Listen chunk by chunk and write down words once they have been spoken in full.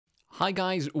Hi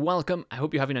guys, welcome. I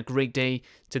hope you're having a great day.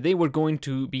 Today we're going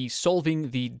to be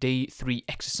solving the day 3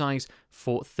 exercise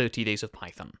for 30 Days of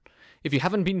Python. If you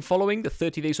haven't been following the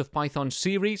 30 Days of Python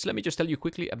series, let me just tell you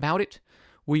quickly about it.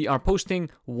 We are posting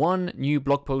one new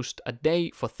blog post a day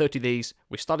for 30 days.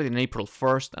 We started in April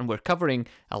 1st and we're covering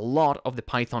a lot of the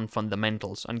Python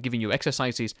fundamentals and giving you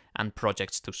exercises and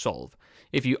projects to solve.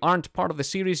 If you aren't part of the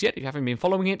series yet, if you haven't been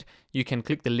following it, you can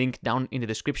click the link down in the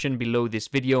description below this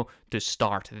video to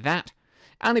start that.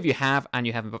 And if you have and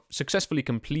you have successfully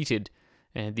completed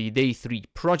the day 3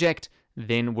 project,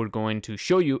 then we're going to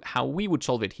show you how we would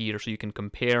solve it here so you can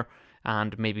compare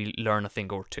and maybe learn a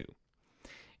thing or two.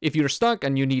 If you're stuck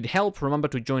and you need help, remember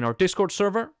to join our Discord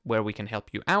server where we can help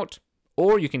you out,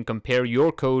 or you can compare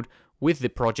your code with the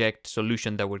project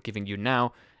solution that we're giving you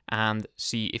now and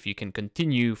see if you can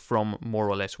continue from more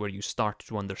or less where you start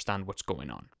to understand what's going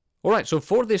on. Alright, so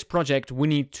for this project, we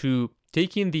need to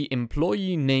take in the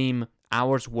employee name,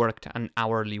 hours worked, and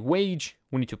hourly wage.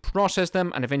 We need to process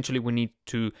them, and eventually we need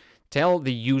to tell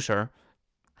the user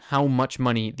how much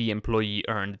money the employee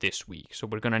earned this week. So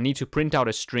we're going to need to print out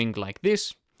a string like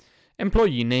this.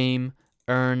 Employee name,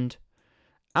 earned,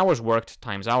 hours worked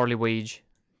times hourly wage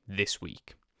this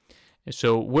week.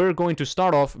 So we're going to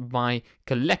start off by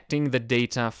collecting the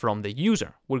data from the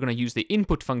user. We're going to use the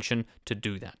input function to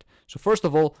do that. So first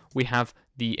of all, we have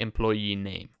the employee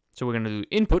name. So we're going to do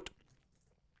input,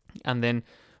 and then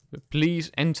please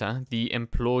enter the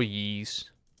employee's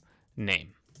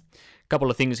name. A couple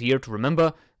of things here to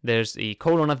remember. There's a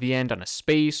colon at the end and a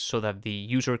space so that the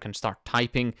user can start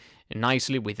typing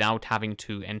nicely without having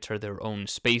to enter their own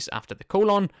space after the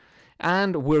colon.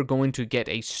 And we're going to get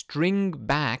a string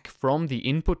back from the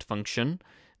input function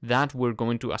that we're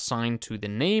going to assign to the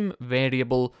name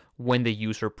variable when the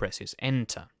user presses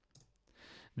enter.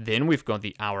 Then we've got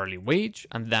the hourly wage,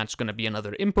 and that's going to be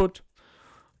another input,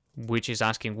 which is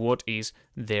asking what is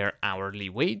their hourly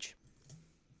wage.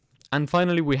 And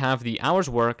finally, we have the hours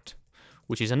worked,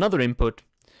 which is another input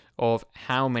of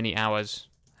how many hours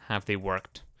have they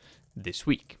worked this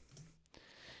week.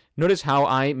 Notice how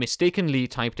I mistakenly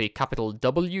typed a capital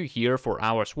W here for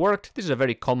hours worked. This is a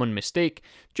very common mistake.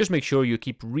 Just make sure you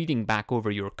keep reading back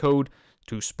over your code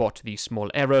to spot these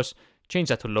small errors. Change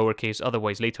that to lowercase,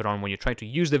 otherwise later on when you try to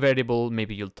use the variable,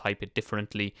 maybe you'll type it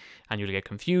differently and you'll get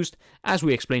confused. As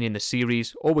we explained in the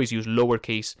series, always use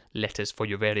lowercase letters for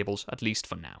your variables, at least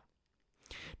for now.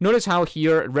 Notice how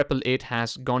here REPL8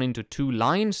 has gone into 2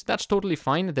 lines. That's totally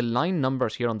fine. The line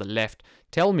numbers here on the left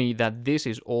tell me that this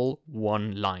is all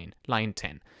one line, line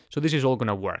 10. So this is all going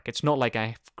to work. It's not like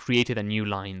I've created a new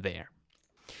line there.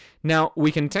 Now,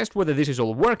 we can test whether this is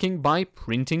all working by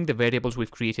printing the variables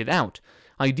we've created out.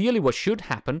 Ideally, what should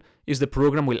happen is the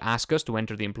program will ask us to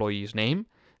enter the employee's name,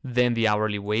 then the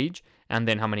hourly wage, and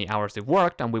then how many hours they've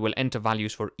worked, and we will enter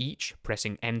values for each,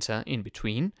 pressing enter in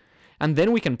between. And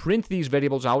then we can print these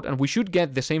variables out, and we should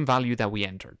get the same value that we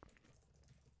entered.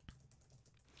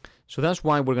 So that's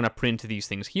why we're going to print these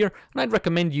things here, and I'd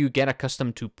recommend you get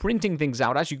accustomed to printing things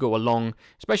out as you go along,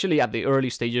 especially at the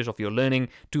early stages of your learning,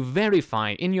 to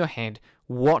verify in your head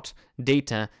what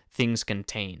data things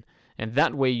contain. And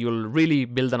that way you'll really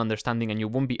build an understanding and you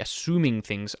won't be assuming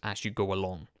things as you go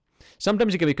along.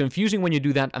 Sometimes it can be confusing when you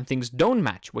do that and things don't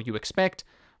match what you expect,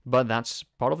 but that's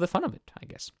part of the fun of it, I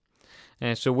guess.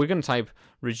 So we're going to type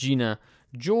Regina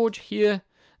George here.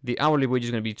 The hourly wage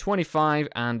is going to be 25,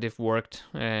 and they've worked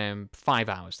 5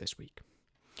 hours this week.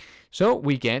 So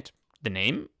we get the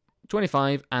name,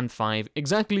 25 and 5,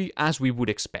 exactly as we would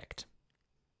expect.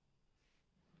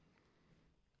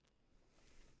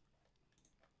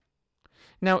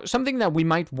 Now, something that we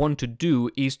might want to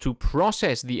do is to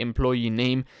process the employee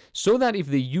name so that if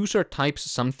the user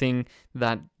types something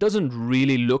that doesn't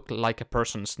really look like a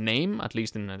person's name, at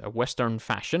least in a Western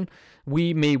fashion,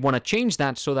 we may want to change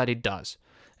that so that it does.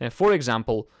 For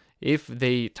example, if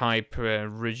they type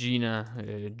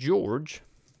Regina George,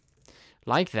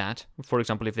 like that, for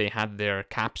example, if they had their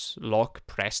caps lock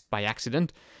pressed by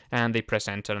accident and they press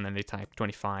enter and then they type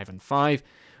 25 and 5,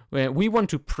 we want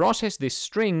to process this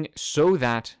string so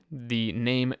that the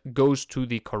name goes to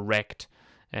the correct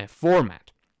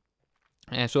format.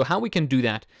 So how we can do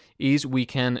that is we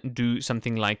can do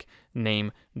something like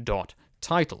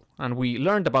name.title. And we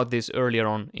learned about this earlier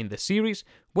on in the series.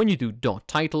 When you do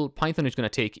 .title, Python is going to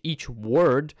take each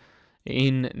word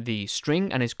in the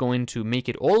string and it's going to make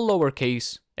it all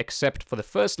lowercase except for the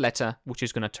first letter, which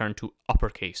is going to turn to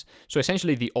uppercase. So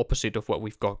essentially the opposite of what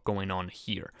we've got going on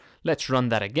here. Let's run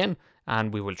that again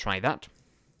and we will try that.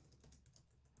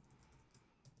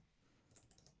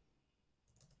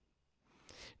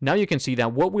 Now you can see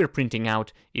that what we're printing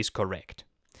out is correct.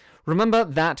 Remember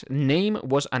that name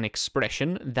was an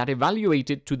expression that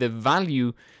evaluated to the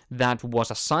value that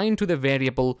was assigned to the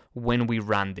variable when we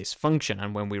ran this function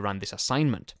and when we ran this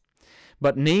assignment.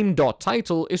 But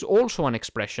name.title is also an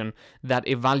expression that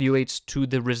evaluates to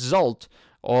the result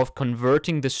of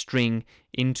converting the string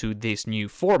into this new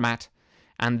format,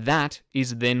 and that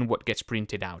is then what gets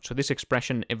printed out. So this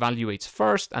expression evaluates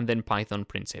first, and then Python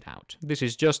prints it out. This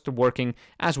is just working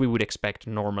as we would expect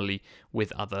normally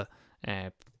with other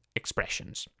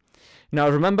expressions. Now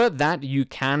remember that you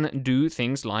can do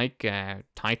things like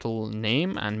title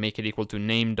name and make it equal to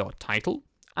name.title,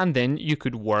 and then you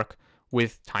could work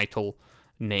with title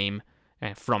name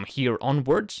from here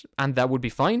onwards, and that would be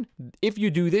fine. If you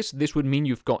do this, this would mean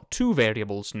you've got two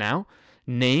variables now,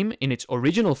 name in its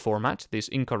original format, this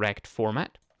incorrect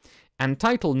format, and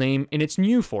title name in its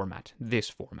new format, this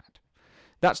format.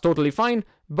 That's totally fine,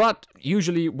 but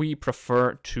usually we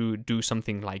prefer to do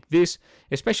something like this,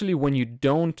 especially when you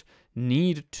don't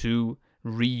need to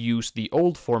reuse the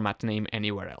old format name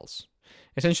anywhere else.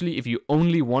 Essentially, if you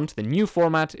only want the new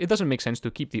format, it doesn't make sense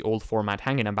to keep the old format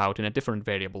hanging about in a different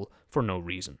variable for no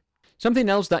reason. Something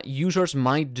else that users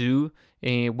might do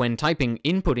when typing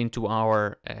input into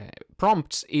our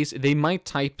prompts is they might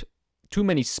type too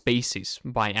many spaces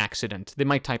by accident. They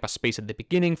might type a space at the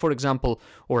beginning, for example,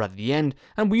 or at the end,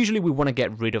 and usually we want to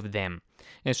get rid of them.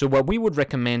 And so what we would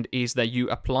recommend is that you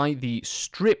apply the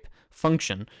strip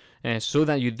function so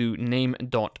that you do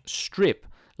name.strip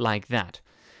like that.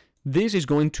 This is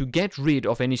going to get rid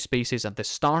of any spaces at the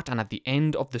start and at the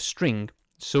end of the string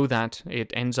so that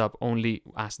it ends up only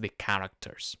as the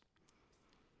characters.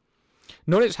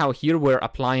 Notice how here we're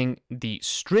applying the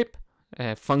strip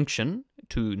function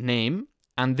to name,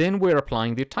 and then we're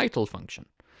applying the title function.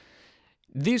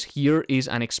 This here is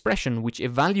an expression which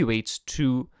evaluates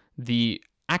to the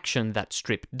action that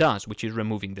strip does, which is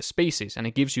removing the spaces, and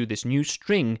it gives you this new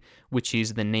string, which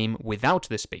is the name without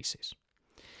the spaces.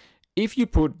 If you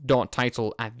put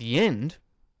 .title at the end,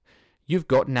 you've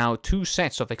got now two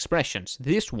sets of expressions.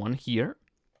 This one here,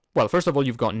 well, first of all,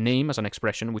 you've got name as an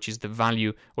expression, which is the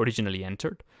value originally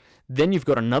entered. Then you've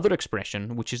got another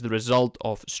expression, which is the result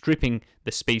of stripping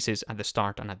the spaces at the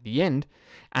start and at the end.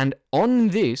 And on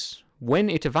this, when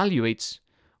it evaluates,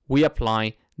 we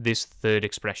apply this third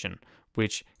expression,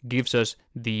 which gives us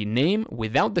the name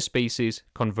without the spaces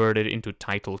converted into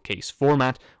title case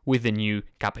format with the new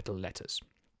capital letters.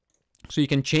 So you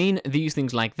can chain these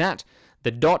things like that.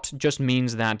 The dot just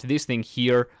means that this thing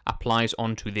here applies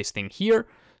onto this thing here.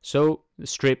 So the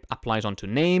strip applies onto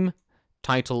name,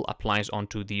 title applies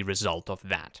onto the result of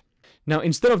that. Now,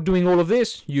 instead of doing all of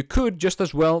this, you could just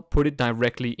as well put it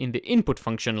directly in the input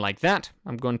function like that.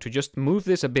 I'm going to just move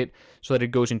this a bit so that it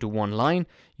goes into one line.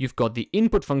 You've got the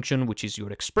input function, which is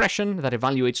your expression that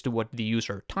evaluates to what the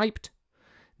user typed.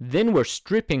 Then we're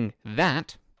stripping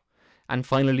that. And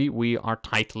finally, we are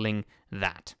titling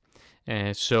that.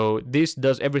 So this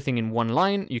does everything in one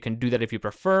line. You can do that if you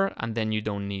prefer, and then you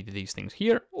don't need these things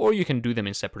here, or you can do them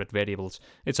in separate variables.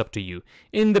 It's up to you.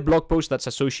 In the blog post that's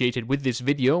associated with this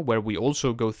video, where we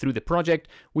also go through the project,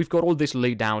 we've got all this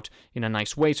laid out in a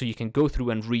nice way, so you can go through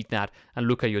and read that and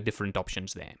look at your different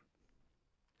options there.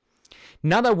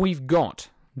 Now that we've got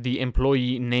the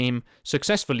employee name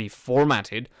successfully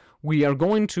formatted, we are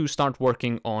going to start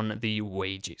working on the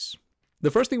wages. The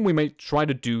first thing we may try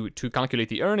to do to calculate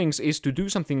the earnings is to do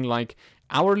something like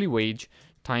hourly wage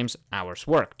times hours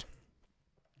worked.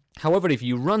 However, if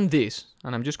you run this,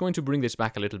 and I'm just going to bring this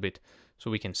back a little bit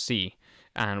so we can see,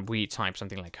 and we type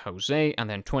something like Jose and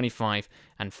then 25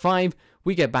 and 5,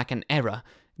 we get back an error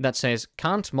that says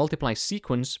can't multiply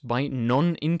sequence by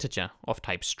non-integer of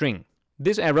type string.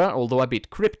 This error, although a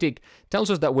bit cryptic, tells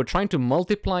us that we're trying to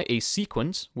multiply a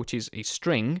sequence, which is a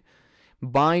string,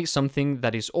 by something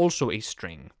that is also a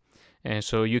string.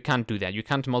 So you can't do that. You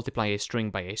can't multiply a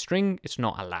string by a string. It's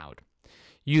not allowed.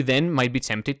 You then might be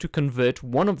tempted to convert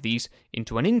one of these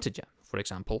into an integer, for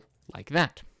example, like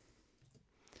that.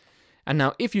 And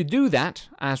now if you do that,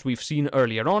 as we've seen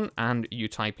earlier on, and you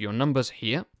type your numbers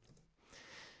here,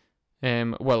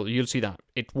 well, you'll see that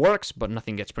it works, but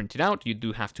nothing gets printed out. You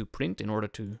do have to print in order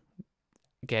to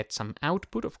get some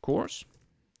output, of course.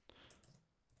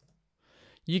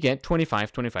 You get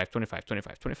 25, 25, 25,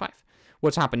 25, 25.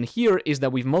 What's happened here is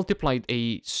that we've multiplied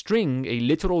a string, a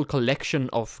literal collection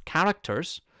of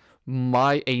characters,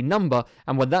 by a number,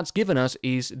 and what that's given us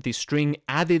is the string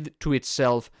added to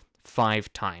itself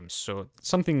 5 times. So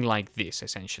something like this,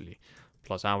 essentially,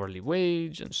 plus hourly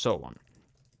wage and so on.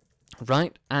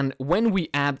 Right? And when we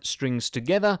add strings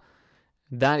together,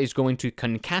 that is going to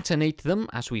concatenate them,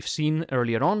 as we've seen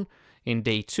earlier on in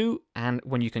day 2, and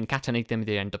when you concatenate them,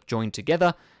 they end up joined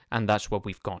together, and that's what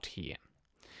we've got here.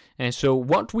 And so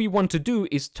what we want to do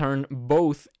is turn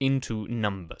both into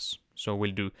numbers. So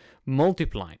we'll do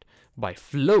multiplied by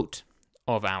float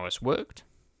of hours worked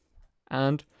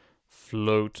and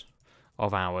float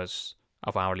of hours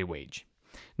of hourly wage.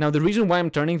 Now, the reason why I'm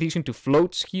turning these into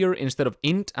floats here instead of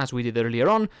int, as we did earlier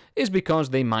on, is because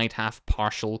they might have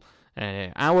partial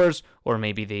hours, or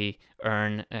maybe they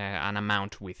earn an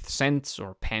amount with cents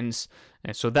or pence.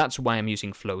 So that's why I'm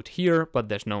using float here, but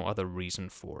there's no other reason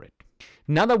for it.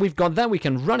 Now that we've got that, we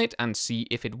can run it and see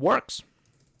if it works.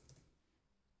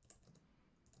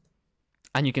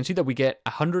 And you can see that we get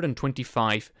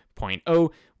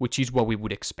 125.0, which is what we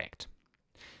would expect.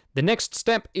 The next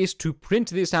step is to print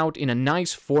this out in a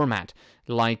nice format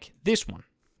like this one.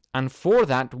 And for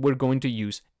that, we're going to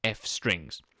use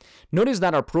f-strings. Notice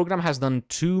that our program has done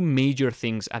two major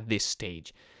things at this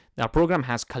stage. Our program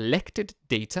has collected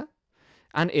data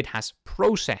and it has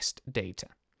processed data.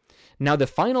 Now, the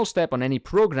final step on any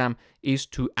program is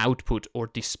to output or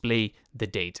display the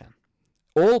data.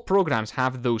 All programs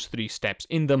have those three steps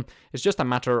in them. It's just a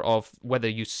matter of whether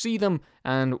you see them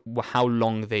and how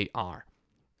long they are.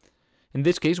 In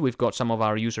this case, we've got some of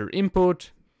our user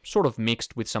input, sort of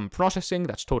mixed with some processing,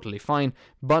 that's totally fine,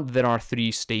 but there are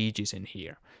three stages in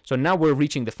here. So now we're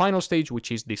reaching the final stage,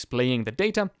 which is displaying the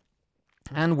data,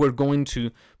 and we're going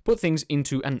to put things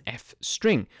into an f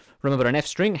string. Remember, an f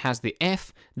string has the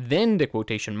f, then the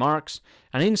quotation marks,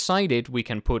 and inside it we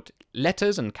can put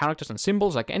letters and characters and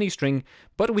symbols like any string,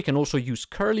 but we can also use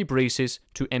curly braces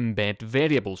to embed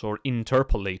variables or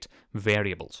interpolate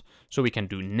variables. So we can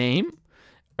do name,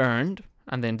 earned,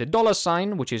 and then the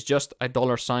 $, which is just a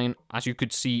 $, as you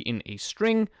could see in a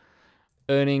string,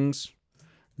 earnings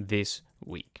this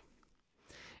week.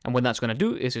 And what that's going to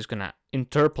do is it's going to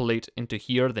interpolate into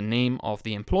here the name of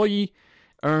the employee,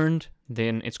 earned,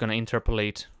 then it's going to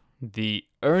interpolate the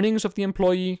earnings of the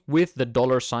employee with the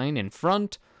 $, in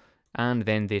front, and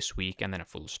then this week, and then a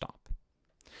full stop.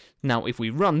 Now, if we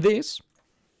run this,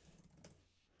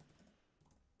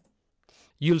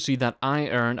 you'll see that I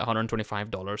earned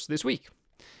 $125 this week.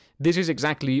 This is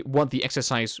exactly what the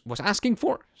exercise was asking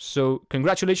for. So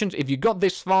congratulations, if you got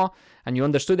this far and you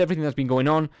understood everything that's been going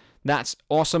on, that's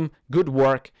awesome, good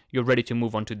work, you're ready to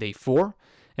move on to day 4.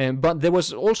 But there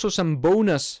was also some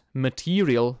bonus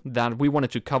material that we wanted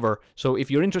to cover. So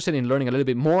if you're interested in learning a little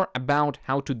bit more about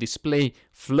how to display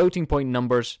floating point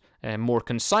numbers more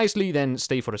concisely, then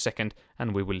stay for a second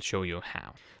and we will show you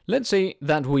how. Let's say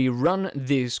that we run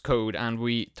this code and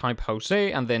we type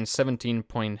Jose and then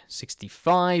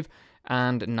 17.65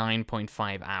 and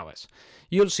 9.5 hours.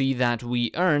 You'll see that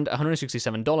we earned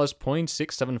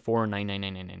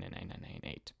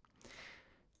 $167.67499999998.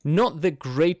 Not the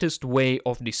greatest way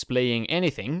of displaying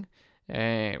anything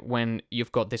when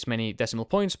you've got this many decimal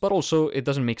points, but also it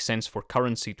doesn't make sense for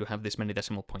currency to have this many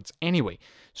decimal points anyway.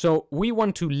 So we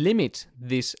want to limit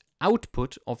this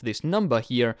output of this number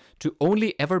here to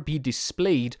only ever be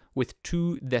displayed with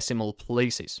 2 decimal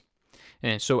places.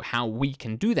 So how we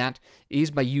can do that is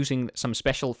by using some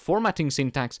special formatting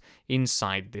syntax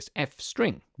inside this f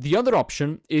string. The other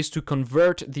option is to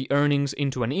convert the earnings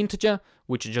into an integer,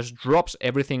 which just drops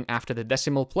everything after the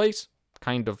decimal place,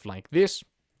 kind of like this.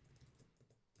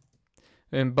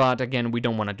 But again, we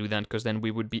don't want to do that because then we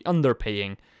would be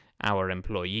underpaying our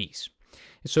employees.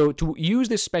 So to use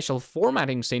this special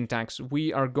formatting syntax,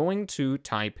 we are going to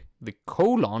type the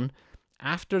colon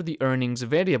after the earnings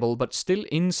variable, but still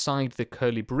inside the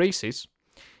curly braces.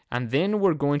 And then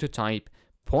we're going to type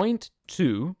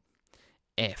 .2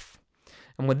 f.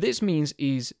 And what this means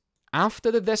is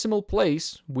after the decimal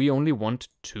place, we only want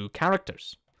 2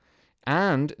 characters.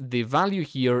 And the value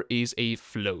here is a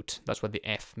float. That's what the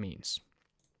f means.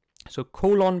 So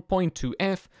colon .2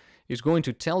 f is going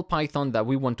to tell Python that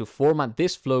we want to format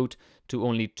this float to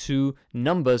only 2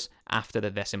 numbers after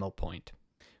the decimal point.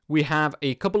 We have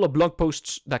a couple of blog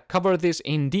posts that cover this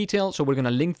in detail, so we're going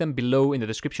to link them below in the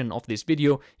description of this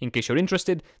video in case you're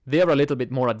interested. They're a little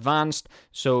bit more advanced,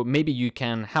 so maybe you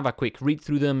can have a quick read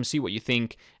through them, see what you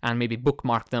think, and maybe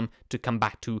bookmark them to come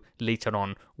back to later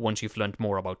on once you've learned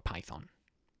more about Python.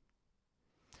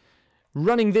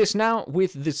 Running this now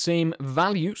with the same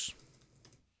values,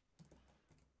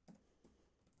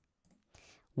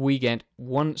 we get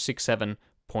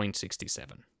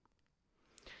 167.67.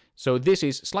 So this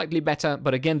is slightly better,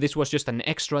 but again, this was just an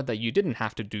extra that you didn't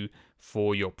have to do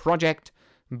for your project,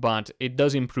 but it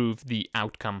does improve the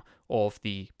outcome of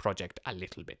the project a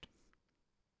little bit.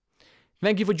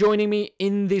 Thank you for joining me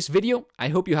in this video. I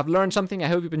hope you have learned something. I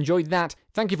hope you've enjoyed that.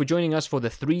 Thank you for joining us for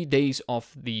the 3 days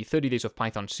of the 30 Days of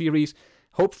Python series.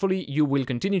 Hopefully you will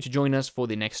continue to join us for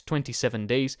the next 27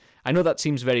 days. I know that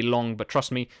seems very long, but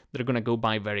trust me, they're going to go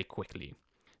by very quickly.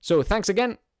 So thanks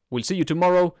again. We'll see you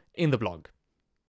tomorrow in the blog.